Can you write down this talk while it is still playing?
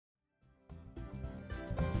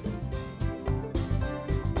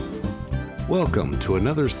Welcome to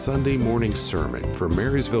another Sunday morning sermon from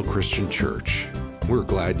Marysville Christian Church. We're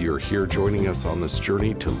glad you're here joining us on this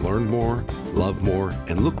journey to learn more, love more,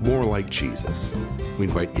 and look more like Jesus. We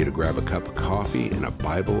invite you to grab a cup of coffee and a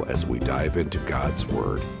Bible as we dive into God's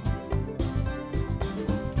Word.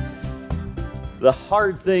 The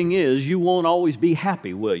hard thing is you won't always be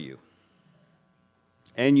happy, will you?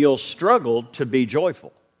 And you'll struggle to be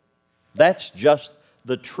joyful. That's just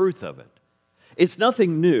the truth of it. It's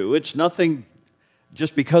nothing new. It's nothing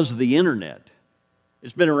just because of the internet.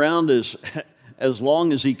 It's been around as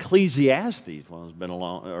long as Ecclesiastes. Well, it's been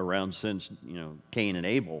around since, Cain and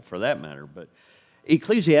Abel, for that matter. But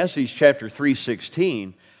Ecclesiastes chapter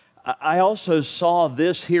 3:16, I also saw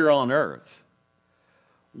this here on earth.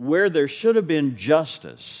 Where there should have been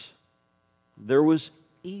justice, there was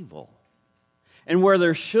evil. And where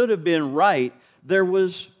there should have been right, there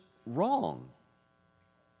was wrong.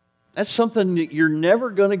 That's something that you're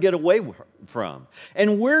never going to get away from.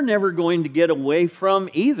 And we're never going to get away from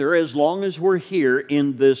either as long as we're here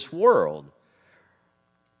in this world.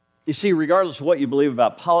 You see, regardless of what you believe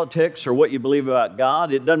about politics or what you believe about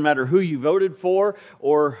God, it doesn't matter who you voted for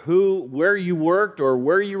or where you worked or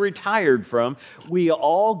where you retired from, we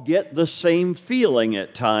all get the same feeling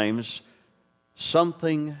at times.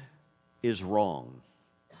 Something is wrong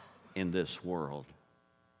in this world.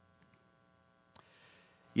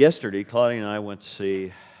 Yesterday, Claudia and I went to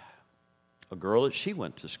see a girl that she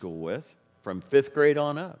went to school with from 5th grade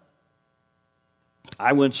on up.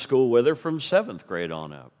 I went to school with her from 7th grade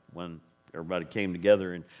on up when everybody came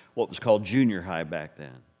together in what was called junior high back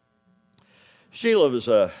then. Sheila was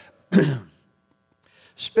a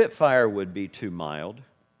Spitfire would be too mild.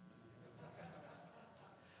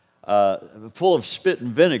 Full of spit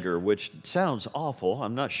and vinegar, which sounds awful.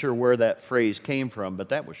 I'm not sure where that phrase came from, but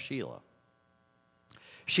that was Sheila.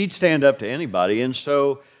 She'd stand up to anybody, and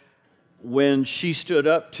so when she stood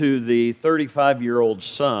up to the 35-year-old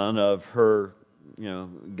son of her,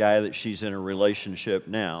 guy that she's in a relationship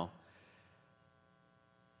now,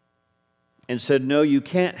 and said, no, you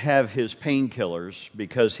can't have his painkillers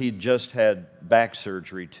because he'd just had back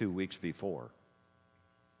surgery 2 weeks before.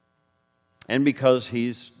 And because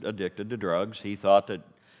he's addicted to drugs, he thought that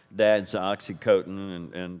Dad's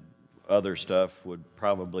Oxycontin and other stuff would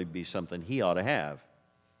probably be something he ought to have.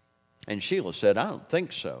 And Sheila said, I don't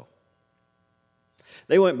think so.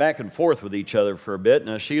 They went back and forth with each other for a bit.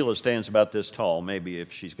 Now, Sheila stands about this tall, maybe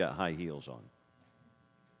if she's got high heels on.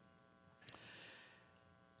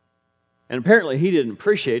 And apparently he didn't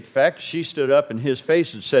appreciate the fact she stood up in his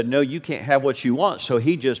face and said, no, you can't have what you want. So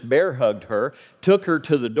he just bear hugged her, took her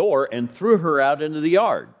to the door, and threw her out into the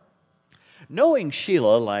yard. Knowing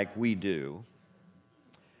Sheila like we do,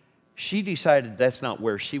 she decided that's not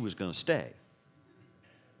where she was going to stay.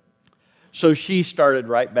 So she started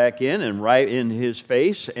right back in and right in his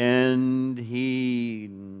face, and he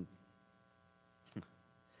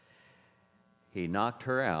knocked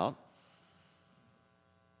her out.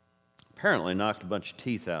 Apparently knocked a bunch of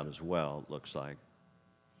teeth out as well, it looks like.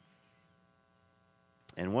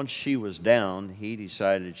 And once she was down, he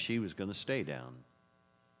decided she was going to stay down.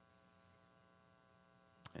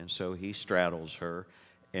 And so he straddles her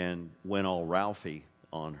and went all Ralphie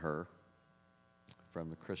on her from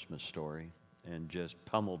the Christmas Story and just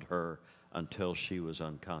pummeled her until she was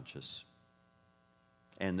unconscious.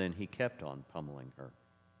 And then he kept on pummeling her.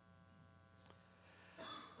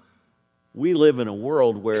 We live in a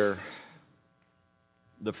world where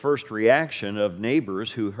the first reaction of neighbors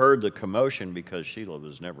who heard the commotion, because Sheila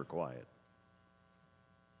was never quiet,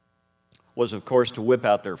 was, of course, to whip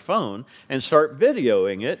out their phone and start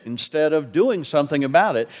videoing it instead of doing something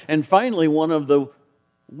about it. And finally, one of the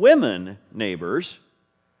women neighbors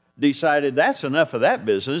decided that's enough of that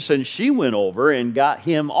business, and she went over and got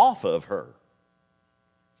him off of her.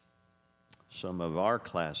 Some of our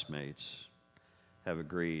classmates have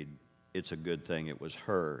agreed it's a good thing it was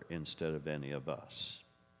her instead of any of us.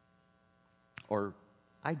 Or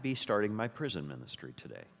I'd be starting my prison ministry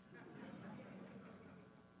today.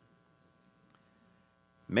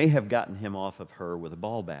 May have gotten him off of her with a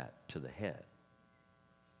ball bat to the head.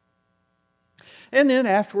 And then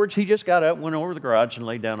afterwards, he just got up, went over to the garage, and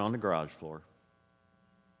laid down on the garage floor.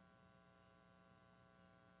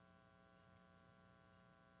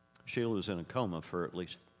 Sheila was in a coma for at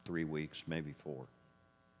least 3 weeks, maybe 4.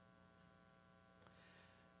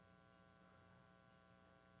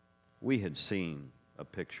 We had seen a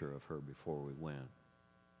picture of her before we went,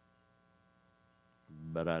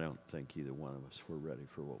 but I don't think either one of us were ready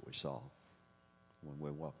for what we saw when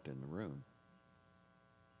we walked in the room.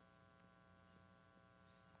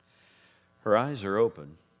 Her eyes are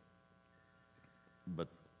open, but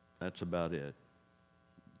That's about it.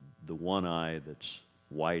 The one eye that's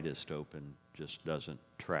widest open just doesn't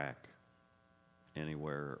track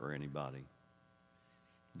anywhere or anybody.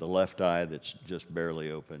 The left eye that's just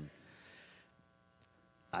barely open,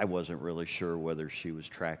 I wasn't really sure whether she was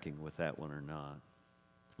tracking with that one or not.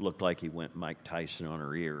 Looked like he went Mike Tyson on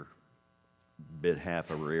her ear, bit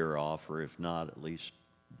half of her ear off, or if not, at least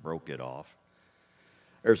broke it off.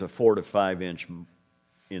 There's a 4 to 5 inch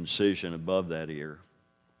incision above that ear.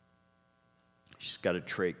 She's got a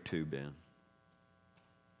trach tube in.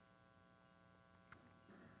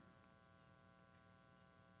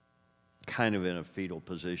 Kind of in a fetal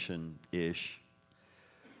position-ish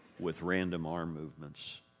with random arm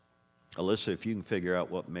movements. Alyssa, if you can figure out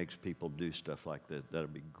what makes people do stuff like that,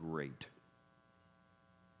 that'd be great.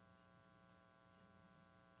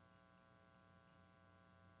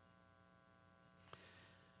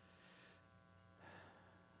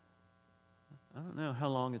 I don't know how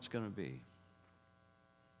long it's going to be.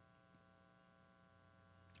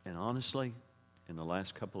 And honestly, in the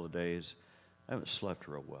last couple of days, I haven't slept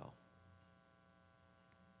real well.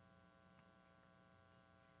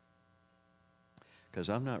 Because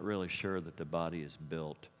I'm not really sure that the body is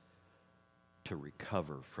built to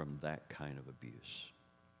recover from that kind of abuse.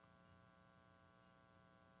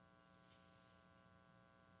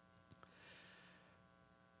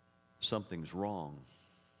 Something's wrong.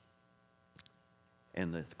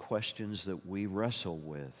 And the questions that we wrestle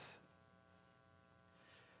with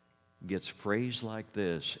gets phrased like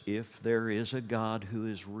this: if there is a God who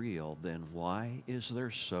is real, then why is there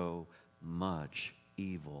so much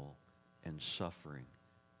evil and suffering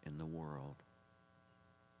in the world?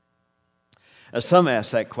 Now, some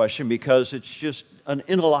ask that question because it's just an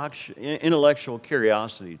intellectual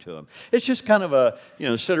curiosity to them. It's just kind of a,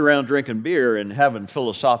 sit around drinking beer and having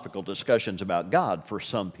philosophical discussions about God for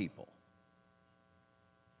some people.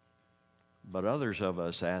 But others of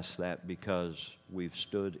us ask that because we've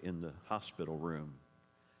stood in the hospital room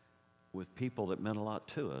with people that meant a lot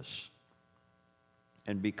to us.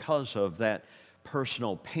 And because of that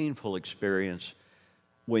personal, painful experience,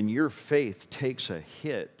 when your faith takes a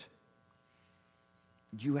hit,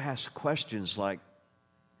 you ask questions like,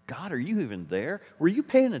 God, are you even there? Were you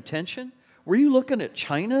paying attention? Were you looking at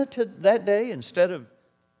China that day instead of...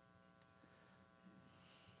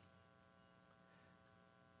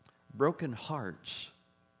 Broken hearts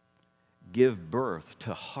give birth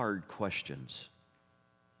to hard questions.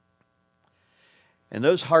 And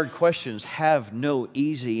those hard questions have no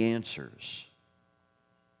easy answers.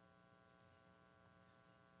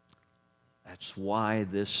 That's why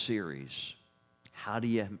this series, how do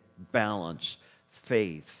you balance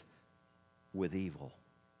faith with evil?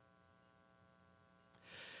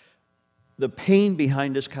 The pain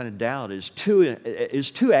behind this kind of doubt is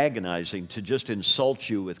too agonizing to just insult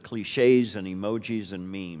you with cliches and emojis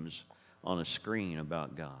and memes on a screen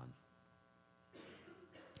about God.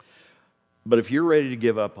 But if you're ready to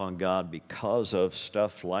give up on God because of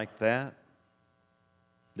stuff like that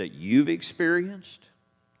you've experienced,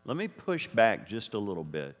 let me push back just a little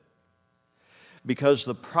bit. Because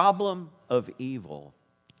the problem of evil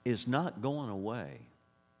is not going away,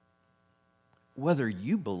 whether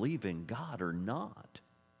you believe in God or not.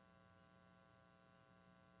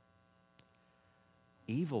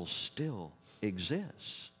 Evil still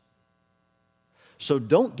exists. So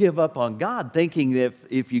don't give up on God thinking that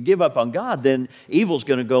if you give up on God, then evil's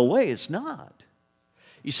going to go away. It's not.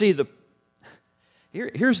 You see,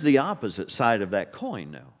 here's the opposite side of that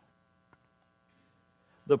coin now.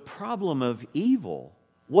 The problem of evil,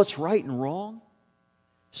 what's right and wrong,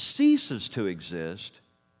 ceases to exist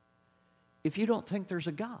if you don't think there's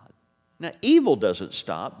a God. Now, evil doesn't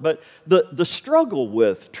stop, but the struggle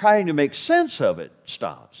with trying to make sense of it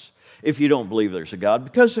stops if you don't believe there's a God.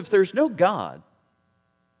 Because if there's no God,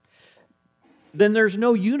 then there's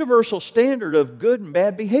no universal standard of good and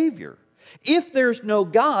bad behavior. If there's no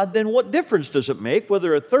God, then what difference does it make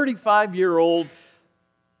whether a 35-year-old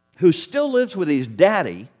who still lives with his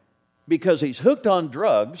daddy because he's hooked on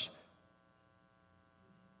drugs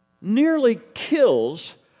nearly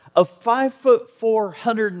kills a 5'4",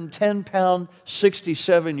 110-pound,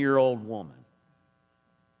 67-year-old woman?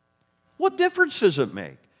 What difference does it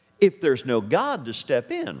make if there's no God to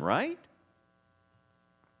step in, right?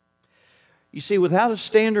 You see, without a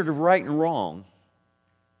standard of right and wrong,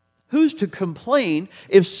 who's to complain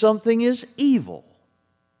if something is evil?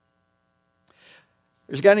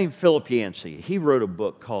 There's a guy named Philip Yancey. He wrote a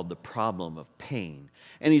book called The Problem of Pain.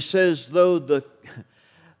 And he says, though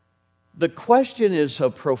the question is a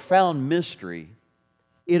profound mystery,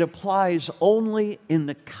 it applies only in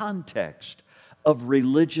the context of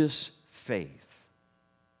religious faith.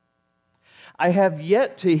 I have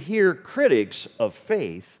yet to hear critics of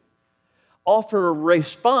faith offer a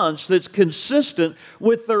response that's consistent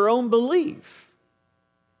with their own belief.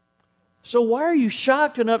 So why are you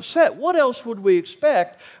shocked and upset? What else would we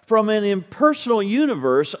expect from an impersonal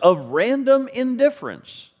universe of random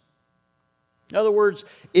indifference? In other words,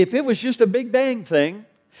 if it was just a Big Bang thing,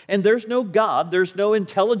 and there's no God, there's no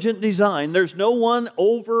intelligent design, there's no one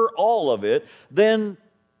over all of it, then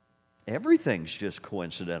everything's just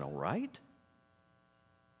coincidental, right?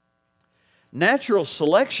 Natural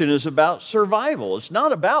selection is about survival. It's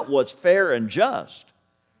not about what's fair and just.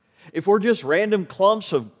 If we're just random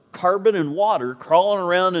clumps of carbon and water crawling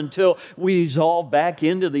around until we dissolve back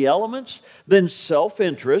into the elements, then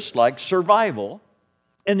self-interest, like survival,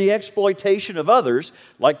 and the exploitation of others,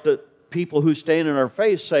 like the people who stand in our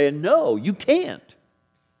face saying, no, you can't.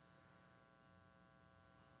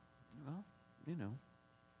 Well,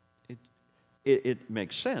 it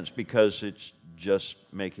makes sense because it's just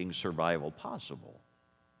making survival possible.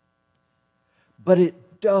 But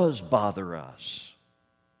it does bother us.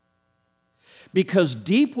 Because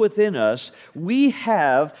deep within us, we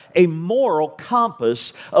have a moral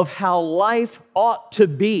compass of how life ought to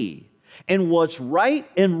be, and what's right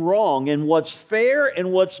and wrong, and what's fair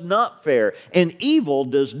and what's not fair. And evil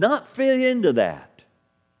does not fit into that.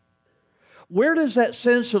 Where does that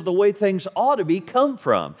sense of the way things ought to be come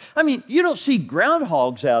from? I mean, you don't see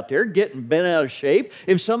groundhogs out there getting bent out of shape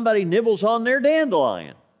if somebody nibbles on their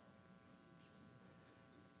dandelion.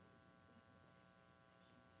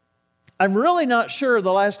 I'm really not sure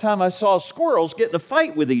the last time I saw squirrels get in a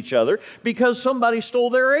fight with each other because somebody stole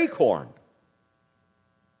their acorn.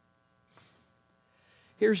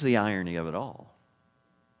 Here's the irony of it all.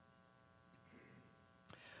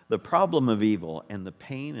 The problem of evil and the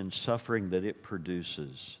pain and suffering that it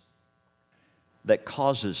produces, that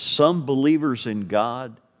causes some believers in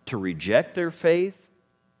God to reject their faith,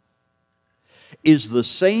 is the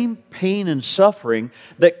same pain and suffering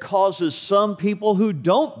that causes some people who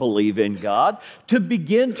don't believe in God to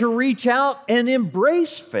begin to reach out and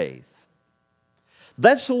embrace faith.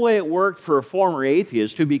 That's the way it worked for a former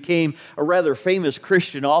atheist who became a rather famous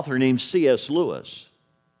Christian author named C.S. Lewis.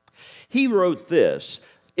 He wrote this: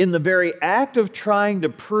 in the very act of trying to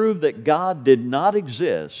prove that God did not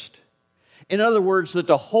exist, in other words, that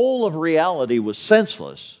the whole of reality was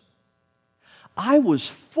senseless, I was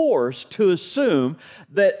forced to assume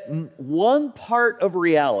that one part of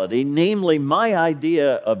reality, namely my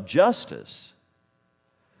idea of justice,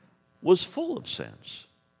 was full of sense.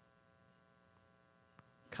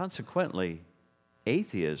 Consequently,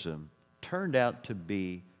 atheism turned out to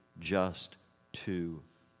be just too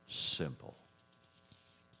simple.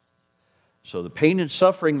 So the pain and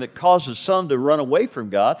suffering that causes some to run away from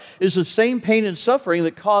God is the same pain and suffering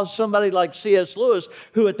that caused somebody like C.S. Lewis,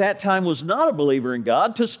 who at that time was not a believer in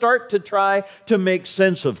God, to start to try to make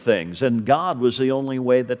sense of things. And God was the only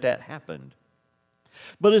way that that happened.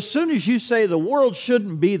 But as soon as you say the world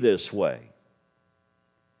shouldn't be this way,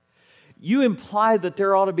 you imply that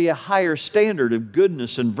there ought to be a higher standard of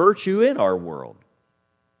goodness and virtue in our world.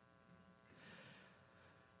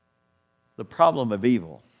 The problem of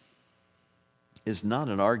evil is not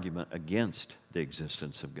an argument against the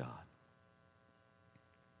existence of God,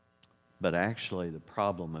 but actually the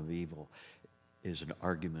problem of evil is an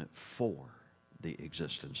argument for the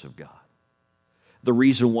existence of God. The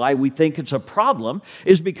reason why we think it's a problem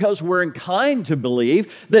is because we're inclined to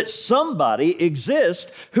believe that somebody exists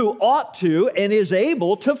who ought to and is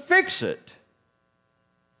able to fix it.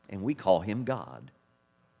 And we call him God.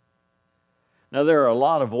 Now, there are a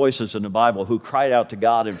lot of voices in the Bible who cried out to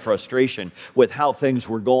God in frustration with how things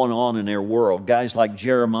were going on in their world. Guys like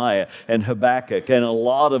Jeremiah and Habakkuk and a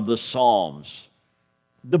lot of the Psalms.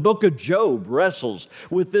 The book of Job wrestles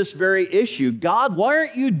with this very issue. God, why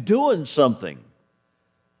aren't you doing something?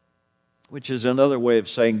 Which is another way of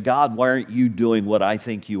saying, God, why aren't you doing what I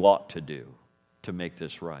think you ought to do to make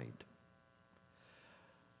this right?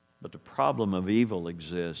 But the problem of evil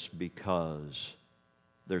exists because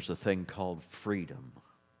there's a thing called freedom.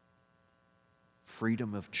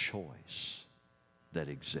 Freedom of choice that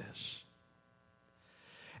exists.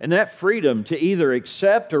 And that freedom to either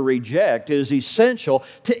accept or reject is essential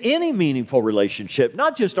to any meaningful relationship.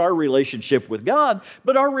 Not just our relationship with God,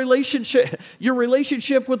 but your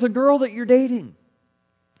relationship with the girl that you're dating.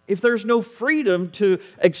 If there's no freedom to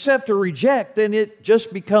accept or reject, then it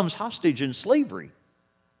just becomes hostage and slavery.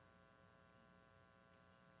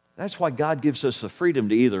 That's why God gives us the freedom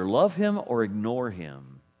to either love Him or ignore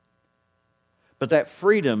Him. But that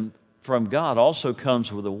freedom from God also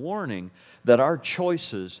comes with a warning that our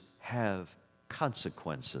choices have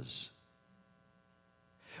consequences.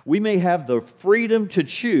 We may have the freedom to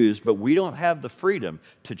choose, but we don't have the freedom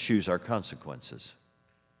to choose our consequences.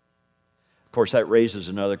 Of course, that raises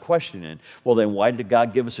another question. And, well, then why did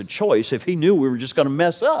God give us a choice if He knew we were just going to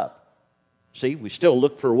mess up? See, we still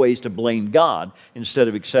look for ways to blame God instead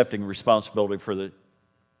of accepting responsibility for the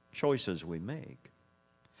choices we make.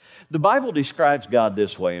 The Bible describes God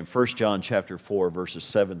this way in 1 John chapter 4, verses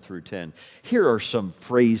 7 through 10. Here are some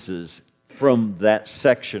phrases from that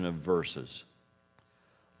section of verses.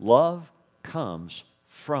 Love comes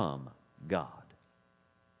from God.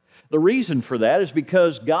 The reason for that is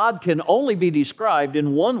because God can only be described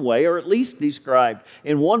in one way, or at least described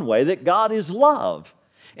in one way, that God is love.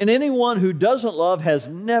 And anyone who doesn't love has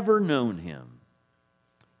never known Him.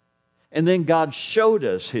 And then God showed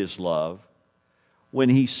us His love when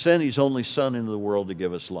He sent His only Son into the world to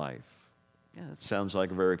give us life. Yeah, it sounds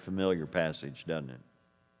like a very familiar passage, doesn't it?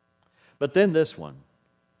 But then this one.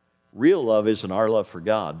 Real love isn't our love for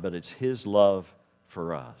God, but it's His love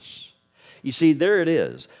for us. You see, there it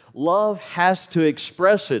is. Love has to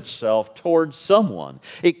express itself towards someone.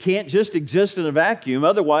 It can't just exist in a vacuum,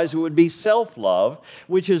 otherwise it would be self-love,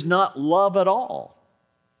 which is not love at all.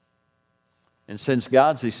 And since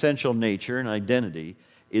God's essential nature and identity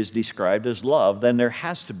is described as love, then there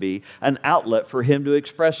has to be an outlet for Him to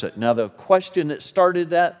express it. Now, the question that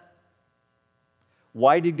started that,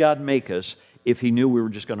 why did God make us if He knew we were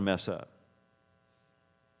just going to mess up?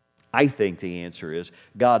 I think the answer is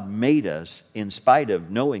God made us in spite of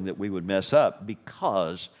knowing that we would mess up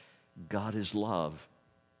because God is love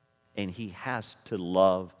and He has to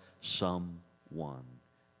love someone.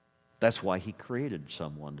 That's why He created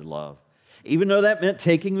someone to love. Even though that meant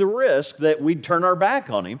taking the risk that we'd turn our back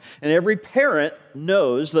on Him. And every parent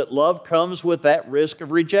knows that love comes with that risk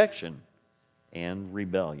of rejection and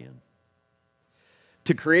rebellion.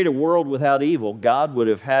 To create a world without evil, God would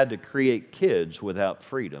have had to create kids without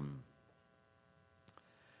freedom.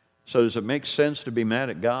 So does it make sense to be mad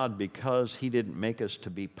at God because He didn't make us to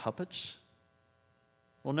be puppets?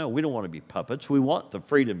 Well, no, we don't want to be puppets. We want the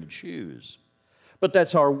freedom to choose. But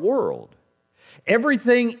that's our world.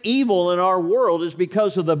 Everything evil in our world is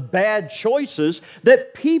because of the bad choices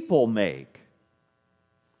that people make.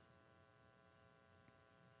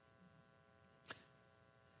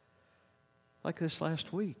 Like this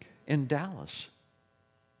last week in Dallas.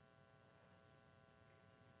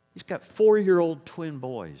 He's got 4-year-old twin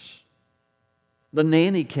boys. The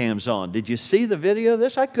nanny cam's on. Did you see the video of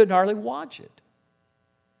this? I couldn't hardly watch it.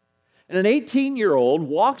 And an 18-year-old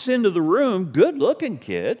walks into the room, good-looking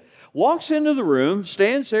kid, walks into the room,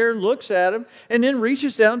 stands there, looks at him, and then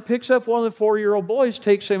reaches down, picks up one of the 4-year-old boys,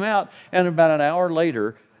 takes him out, and about an hour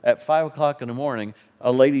later, at 5 o'clock in the morning,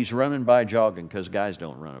 a lady's running by jogging, because guys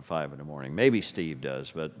don't run at 5 in the morning. Maybe Steve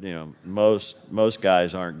does, but most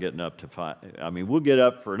guys aren't getting up to 5. I mean, we'll get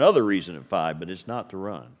up for another reason at 5, but it's not to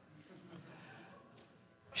run.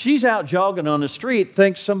 She's out jogging on the street,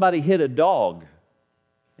 thinks somebody hit a dog,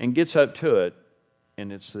 and gets up to it,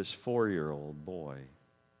 and it's this 4-year-old boy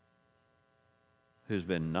who's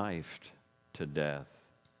been knifed to death,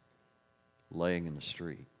 laying in the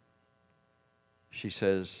street. She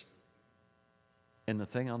says, and the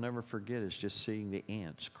thing I'll never forget is just seeing the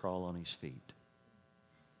ants crawl on his feet.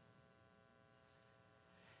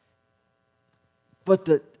 But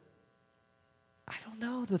the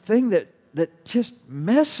thing that just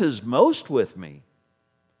messes most with me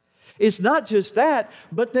is not just that,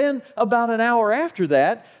 but then about an hour after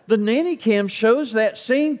that, the nanny cam shows that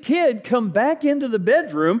same kid come back into the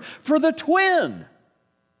bedroom for the twin.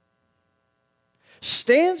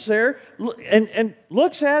 Stands there and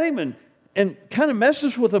looks at him and kind of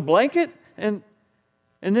messes with a blanket and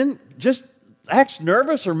then just acts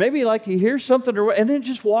nervous or maybe like he hears something and then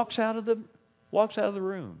just walks out of the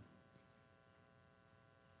room.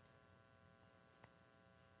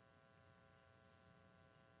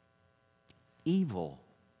 Evil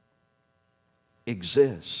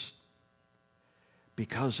exists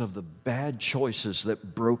because of the bad choices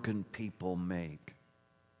that broken people make.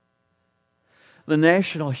 The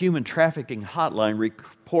National Human Trafficking Hotline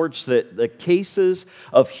reports that the cases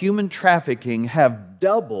of human trafficking have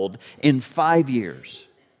doubled in 5 years.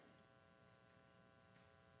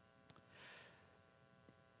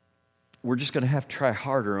 We're just going to have to try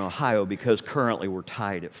harder in Ohio because currently we're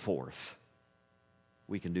tied at 4th.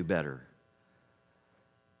 We can do better.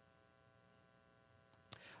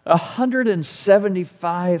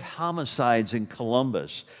 175 homicides in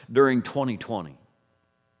Columbus during 2020.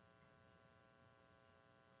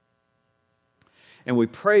 And we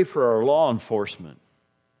pray for our law enforcement,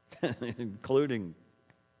 including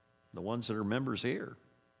the ones that are members here.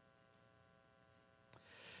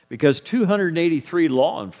 because 283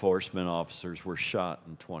 law enforcement officers were shot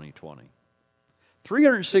in 2020.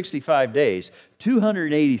 365 days,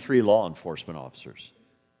 283 law enforcement officers.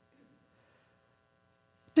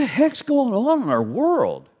 What the heck's going on in our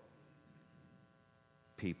world?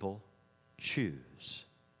 People choose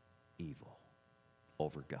evil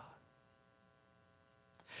over God.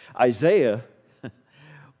 Isaiah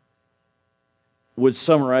would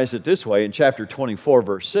summarize it this way in chapter 24,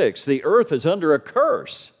 verse 6. The earth is under a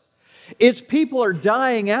curse. Its people are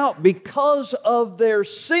dying out because of their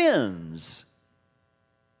sins.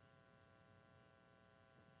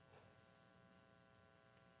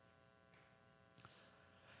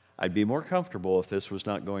 I'd be more comfortable if this was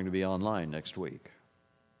not going to be online next week.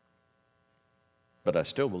 But I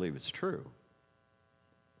still believe it's true.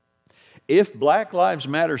 If Black lives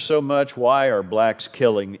matter so much, why are blacks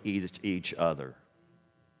killing each other?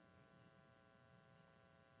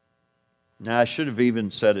 Now, I should have even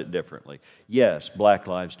said it differently. Yes, black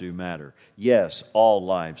lives do matter. Yes, all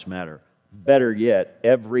lives matter. Better yet,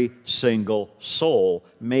 every single soul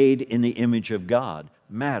made in the image of God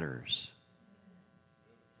matters.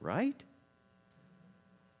 Right?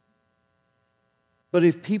 But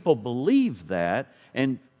if people believe that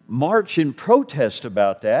and march in protest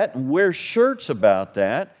about that and wear shirts about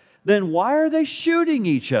that, then why are they shooting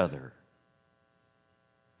each other?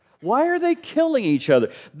 Why are they killing each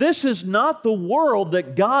other? This is not the world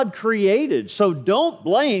that God created, so don't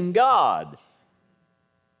blame God.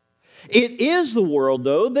 It is the world,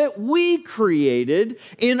 though, that we created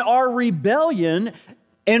in our rebellion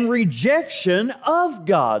and rejection of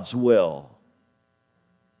God's will.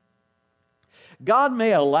 God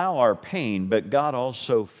may allow our pain, but God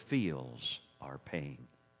also feels our pain.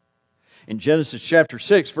 In Genesis chapter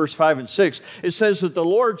 6, verse 5 and 6, it says that the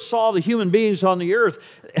Lord saw the human beings on the earth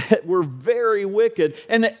were very wicked,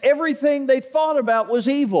 and that everything they thought about was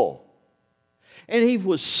evil. And He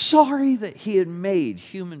was sorry that He had made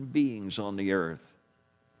human beings on the earth.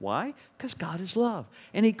 Why? Because God is love,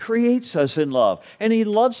 and He creates us in love, and He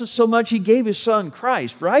loves us so much He gave His Son,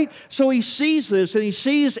 Christ, right? So He sees this, and He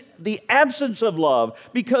sees the absence of love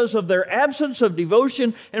because of their absence of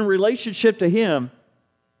devotion and relationship to Him.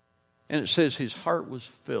 And it says His heart was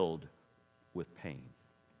filled with pain.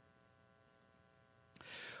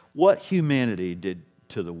 What humanity did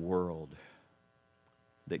to the world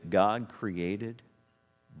that God created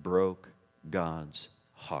broke God's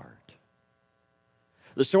heart.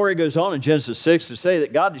 The story goes on in Genesis 6 to say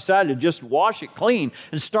that God decided to just wash it clean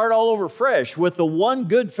and start all over fresh with the one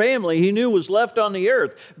good family He knew was left on the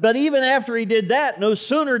earth. But even after He did that, no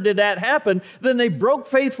sooner did that happen than they broke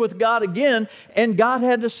faith with God again, and God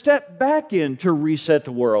had to step back in to reset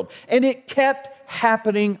the world. And it kept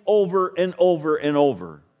happening over and over and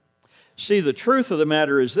over. See, the truth of the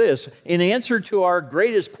matter is this: in answer to our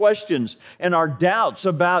greatest questions and our doubts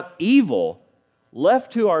about evil,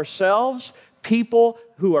 left to ourselves, people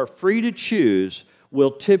who are free to choose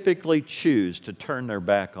will typically choose to turn their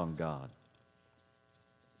back on God.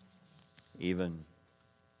 Even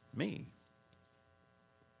me.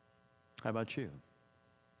 How about you?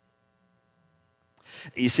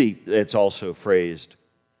 You see, it's also phrased,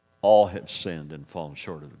 all have sinned and fallen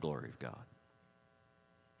short of the glory of God.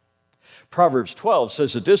 Proverbs 12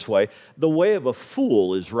 says it this way: the way of a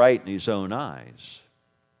fool is right in his own eyes,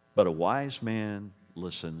 but a wise man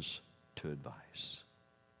listens to advice.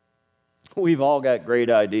 We've all got great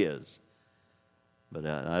ideas, but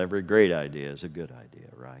not every great idea is a good idea,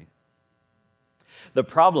 right? The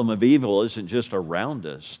problem of evil isn't just around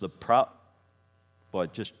us.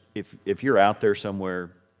 If you're out there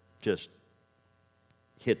somewhere, just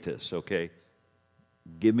hit this, okay?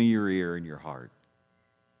 Give me your ear and your heart.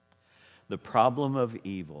 The problem of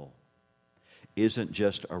evil isn't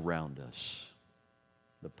just around us.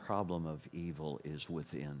 The problem of evil is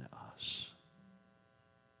within us.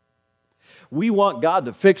 We want God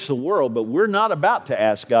to fix the world, but we're not about to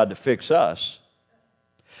ask God to fix us.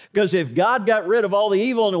 Because if God got rid of all the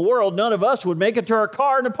evil in the world, none of us would make it to our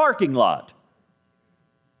car in the parking lot.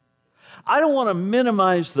 I don't want to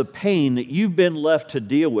minimize the pain that you've been left to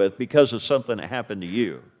deal with because of something that happened to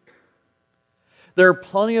you. There are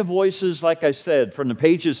plenty of voices, like I said, from the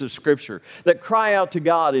pages of Scripture that cry out to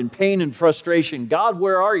God in pain and frustration. God,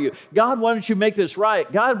 where are you? God, why don't you make this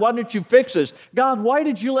right? God, why don't you fix this? God, why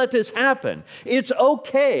did you let this happen? It's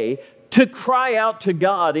okay to cry out to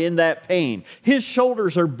God in that pain. His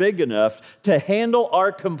shoulders are big enough to handle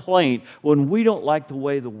our complaint when we don't like the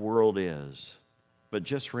way the world is. But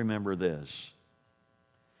just remember this: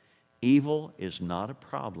 evil is not a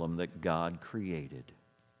problem that God created.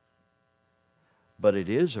 But it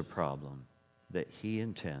is a problem that He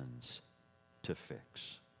intends to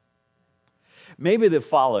fix. Maybe the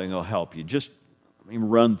following will help you. Just let me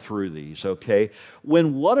run through these, okay?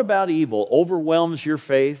 When what about evil overwhelms your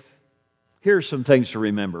faith, here's some things to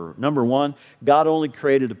remember. Number one, God only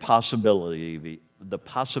created the possibility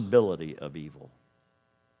of evil.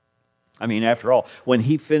 I mean, after all, when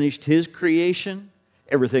He finished His creation,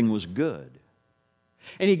 everything was good.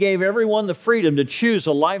 And He gave everyone the freedom to choose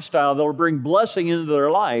a lifestyle that will bring blessing into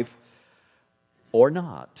their life or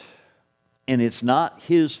not. And it's not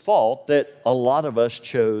His fault that a lot of us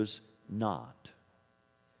chose not.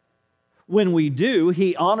 When we do,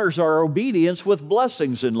 He honors our obedience with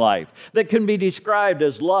blessings in life that can be described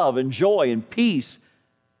as love and joy and peace,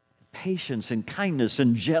 patience and kindness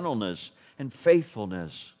and gentleness and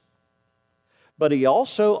faithfulness. But He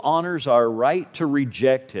also honors our right to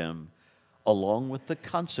reject Him, along with the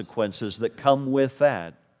consequences that come with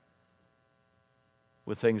that,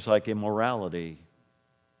 with things like immorality,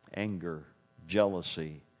 anger,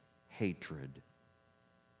 jealousy, hatred.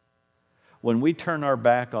 When we turn our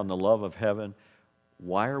back on the love of heaven,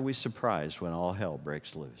 why are we surprised when all hell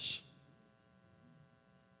breaks loose?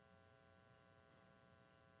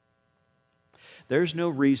 There's no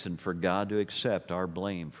reason for God to accept our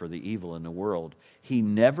blame for the evil in the world. He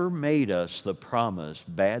never made us the promise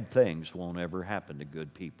bad things won't ever happen to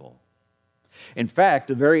good people. In fact,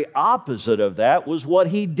 the very opposite of that was what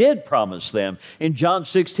He did promise them. In John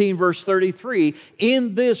 16, verse 33,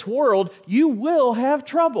 in this world you will have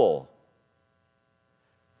trouble.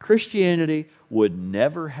 Christianity would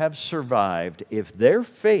never have survived if their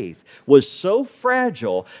faith was so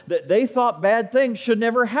fragile that they thought bad things should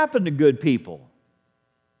never happen to good people.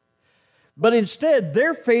 But instead,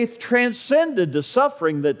 their faith transcended the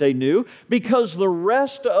suffering that they knew, because the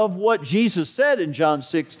rest of what Jesus said in John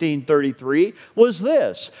 16:33 was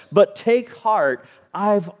this: "But take heart,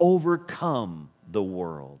 I've overcome the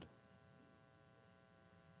world."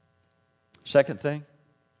 Second thing,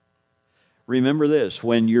 remember this: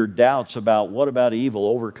 when your doubts about what about evil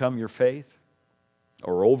overcome your faith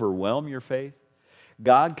or overwhelm your faith,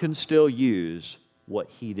 God can still use what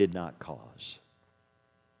He did not cause.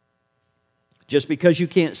 Just because you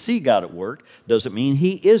can't see God at work doesn't mean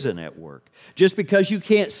He isn't at work. Just because you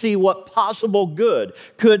can't see what possible good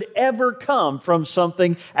could ever come from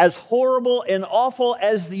something as horrible and awful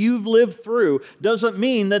as you've lived through doesn't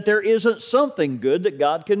mean that there isn't something good that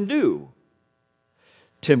God can do.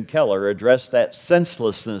 Tim Keller addressed that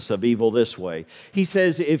senselessness of evil this way. He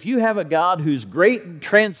says, if you have a God who's great and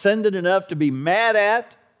transcendent enough to be mad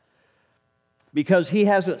at, because He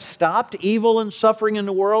hasn't stopped evil and suffering in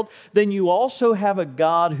the world, then you also have a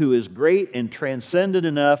God who is great and transcendent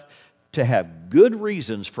enough to have good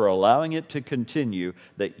reasons for allowing it to continue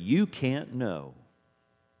that you can't know.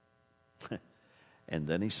 And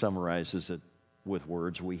then he summarizes it with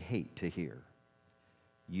words we hate to hear.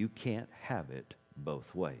 You can't have it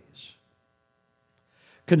both ways.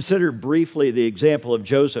 Consider briefly the example of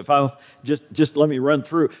Joseph. Just let me run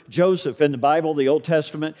through. Joseph in the Bible, the Old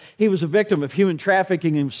Testament, he was a victim of human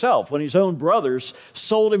trafficking himself when his own brothers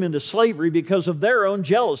sold him into slavery because of their own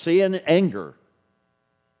jealousy and anger.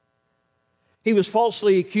 He was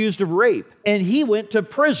falsely accused of rape, and he went to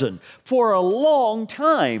prison for a long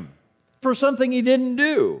time for something he didn't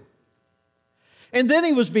do. And then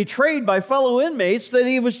he was betrayed by fellow inmates that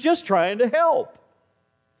he was just trying to help.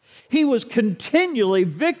 He was continually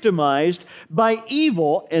victimized by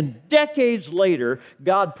evil, and decades later,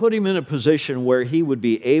 God put him in a position where he would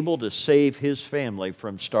be able to save his family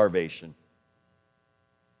from starvation.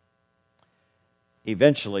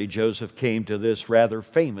 Eventually, Joseph came to this rather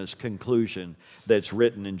famous conclusion that's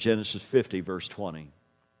written in Genesis 50, verse 20.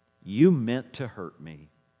 You meant to hurt me,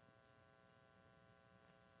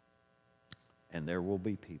 and there will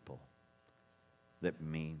be people that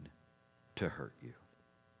mean to hurt you.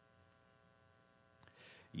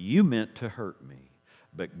 You meant to hurt me,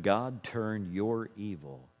 but God turned your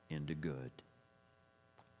evil into good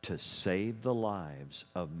to save the lives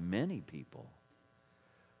of many people,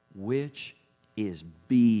 which is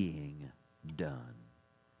being done.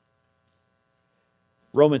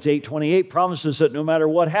 Romans 8:28 promises that no matter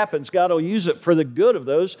what happens, God will use it for the good of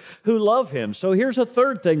those who love Him. So here's a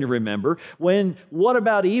third thing to remember when what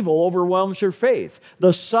about evil overwhelms your faith.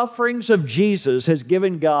 The sufferings of Jesus has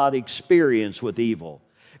given God experience with evil.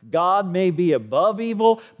 God may be above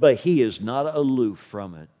evil, but He is not aloof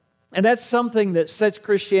from it. And that's something that sets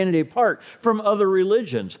Christianity apart from other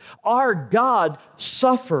religions. Our God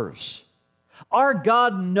suffers. Our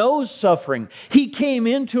God knows suffering. He came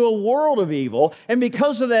into a world of evil, and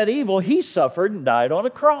because of that evil, He suffered and died on a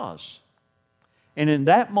cross. And in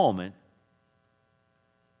that moment,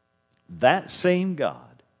 that same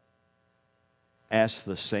God ask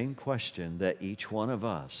the same question that each one of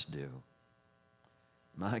us do.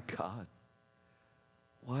 My God,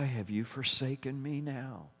 why have you forsaken me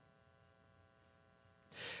now?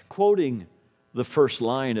 Quoting the first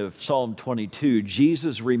line of Psalm 22,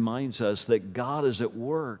 Jesus reminds us that God is at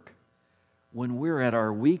work when we're at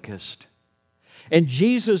our weakest. And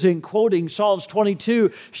Jesus, in quoting Psalms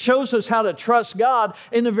 22, shows us how to trust God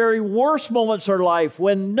in the very worst moments of our life,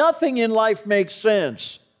 when nothing in life makes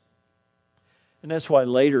sense. And that's why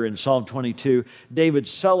later in Psalm 22, David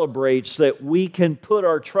celebrates that we can put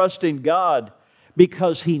our trust in God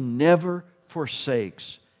because He never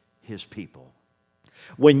forsakes His people.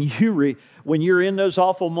 When you're in those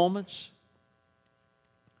awful moments,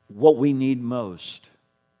 what we need most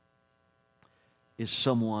is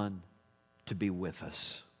someone to be with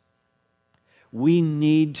us. We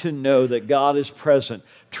need to know that God is present,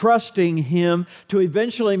 trusting Him to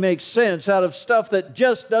eventually make sense out of stuff that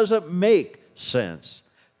just doesn't make sense.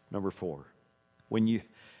 Number 4, when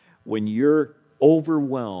you're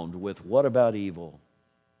overwhelmed with what about evil,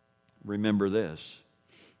 remember this: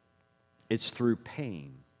 it's through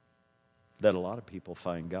pain that a lot of people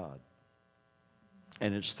find God.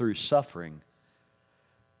 And it's through suffering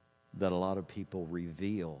that a lot of people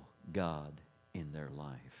reveal God in their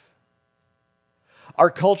life. Our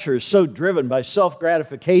culture is so driven by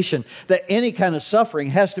self-gratification that any kind of suffering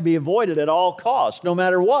has to be avoided at all costs, no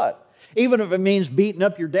matter what. Even if it means beating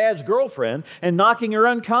up your dad's girlfriend and knocking her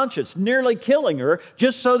unconscious, nearly killing her,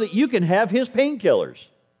 just so that you can have his painkillers.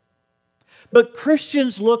 But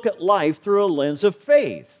Christians look at life through a lens of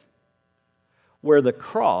faith, where the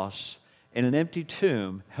cross and an empty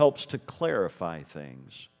tomb helps to clarify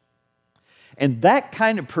things. And that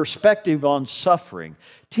kind of perspective on suffering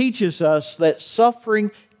teaches us that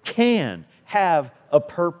suffering can have a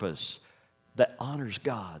purpose that honors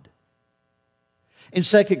God. In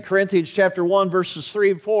 2 Corinthians chapter 1, verses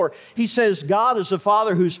 3 and 4, he says, God is a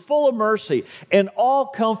Father who's full of mercy and all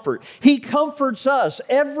comfort. He comforts us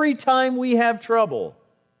every time we have trouble.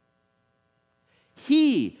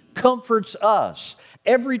 He comforts us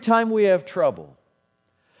every time we have trouble,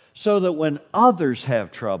 so that when others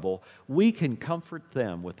have trouble, we can comfort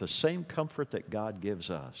them with the same comfort that God gives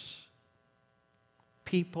us.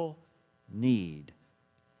 People need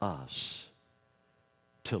us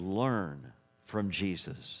to learn from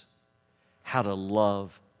Jesus how to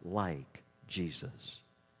love like Jesus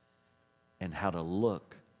and how to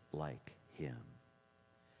look like Him.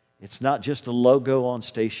 It's not just a logo on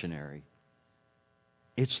stationery.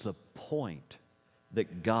 It's the point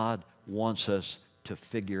that God wants us to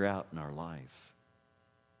figure out in our life.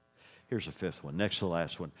 Here's a fifth one, next to the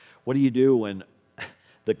last one. What do you do when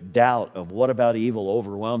the doubt of what about evil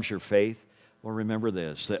overwhelms your faith? Well, remember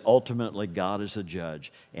this, that ultimately God is a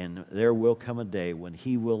judge, and there will come a day when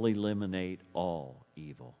He will eliminate all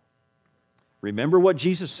evil. Remember what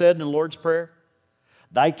Jesus said in the Lord's Prayer?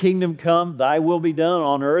 Thy kingdom come, thy will be done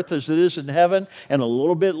on earth as it is in heaven. And a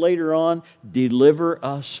little bit later on, deliver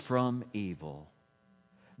us from evil.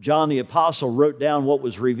 John the Apostle wrote down what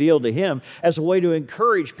was revealed to him as a way to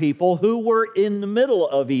encourage people who were in the middle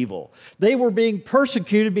of evil. They were being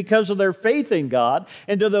persecuted because of their faith in God.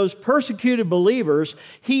 And to those persecuted believers,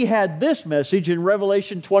 he had this message in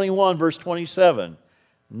Revelation 21, verse 27.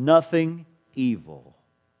 Nothing evil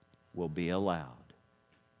will be allowed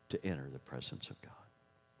to enter the presence of God.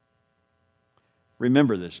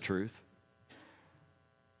 Remember this truth.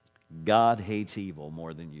 God hates evil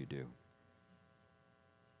more than you do.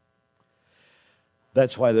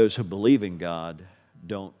 That's why those who believe in God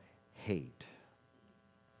don't hate.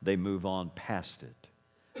 They move on past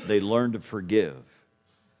it. They learn to forgive.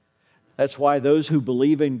 That's why those who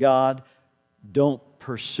believe in God don't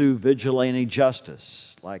pursue vigilante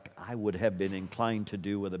justice like I would have been inclined to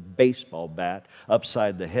do with a baseball bat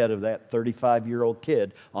upside the head of that 35-year-old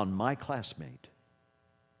kid on my classmate.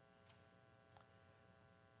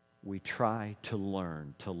 We try to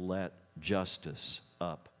learn to let justice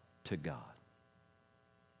up to God.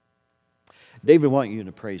 David, why don't you and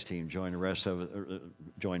the praise team join the rest of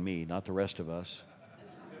join me, not the rest of us.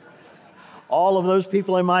 All of those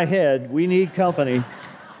people in my head, we need company.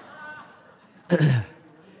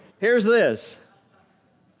 Here's this.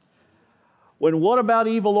 When what about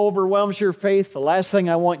evil overwhelms your faith, the last thing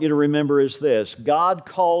I want you to remember is this. God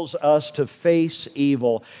calls us to face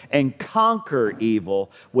evil and conquer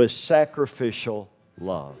evil with sacrificial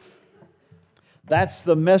love. That's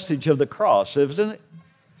the message of the cross, isn't it?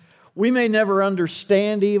 We may never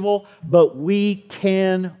understand evil, but we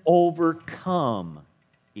can overcome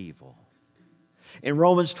evil. In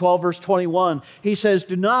Romans 12, verse 21, he says,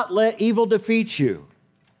 do not let evil defeat you,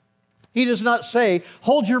 He does not say,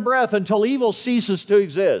 hold your breath until evil ceases to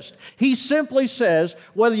exist. He simply says,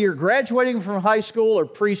 whether you're graduating from high school or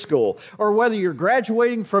preschool, or whether you're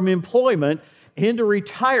graduating from employment into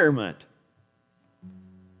retirement,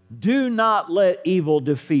 do not let evil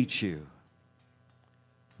defeat you,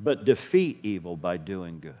 but defeat evil by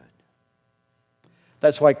doing good.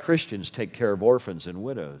 That's why Christians take care of orphans and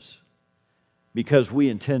widows, because we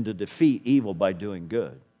intend to defeat evil by doing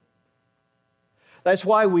good. That's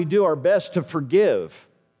why we do our best to forgive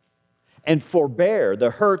and forbear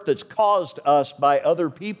the hurt that's caused us by other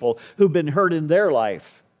people who've been hurt in their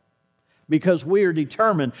life, because we are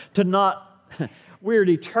determined to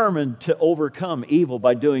overcome evil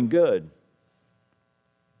by doing good,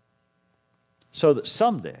 so that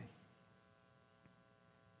someday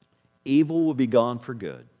evil will be gone for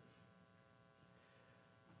good.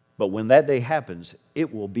 But when that day happens,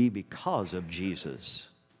 it will be because of Jesus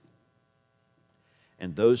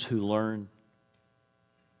and those who learn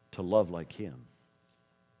to love like Him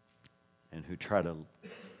and who try to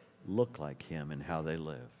look like Him in how they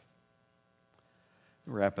live.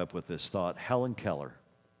 I'll wrap up with this thought. Helen Keller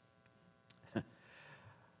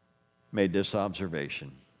made this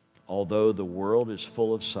observation: although the world is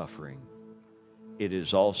full of suffering, it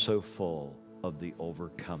is also full of the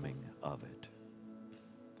overcoming of it.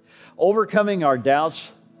 Overcoming our doubts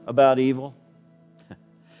about evil,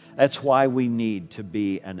 that's why we need to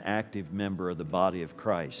be an active member of the body of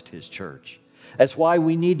Christ, His church. That's why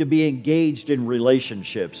we need to be engaged in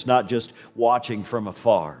relationships, not just watching from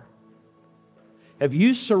afar. Have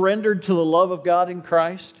you surrendered to the love of God in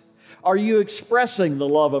Christ? Are you expressing the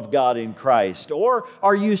love of God in Christ? Or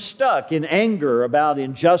are you stuck in anger about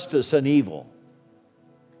injustice and evil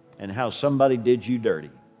and how somebody did you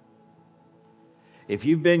dirty? If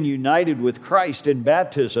you've been united with Christ in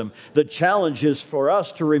baptism, the challenge is for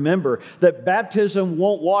us to remember that baptism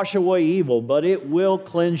won't wash away evil, but it will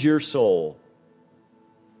cleanse your soul.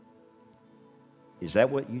 Is that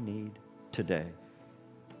what you need today?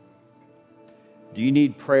 Do you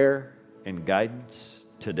need prayer and guidance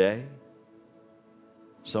today?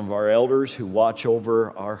 Some of our elders who watch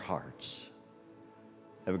over our hearts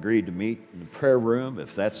have agreed to meet in the prayer room.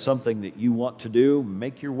 If that's something that you want to do,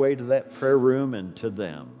 make your way to that prayer room and to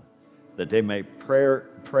them, that they may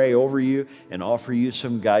pray over you and offer you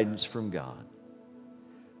some guidance from God,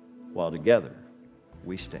 while together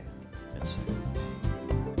we stand and sing.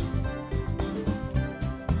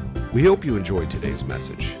 We hope you enjoyed today's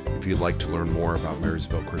message. If you'd like to learn more about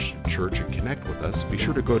Marysville Christian Church and connect with us, be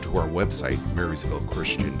sure to go to our website,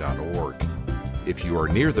 marysvillechristian.org. If you are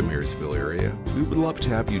near the Marysville area, we would love to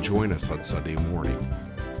have you join us on Sunday morning.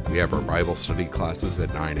 We have our Bible study classes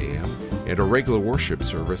at 9 a.m., and our regular worship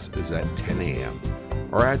service is at 10 a.m.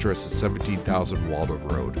 Our address is 17,000 Waldo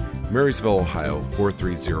Road, Marysville, Ohio,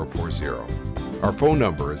 43040. Our phone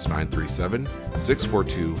number is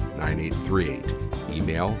 937-642-9838.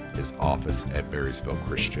 Email is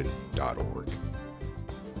office@marysvillechristian.org.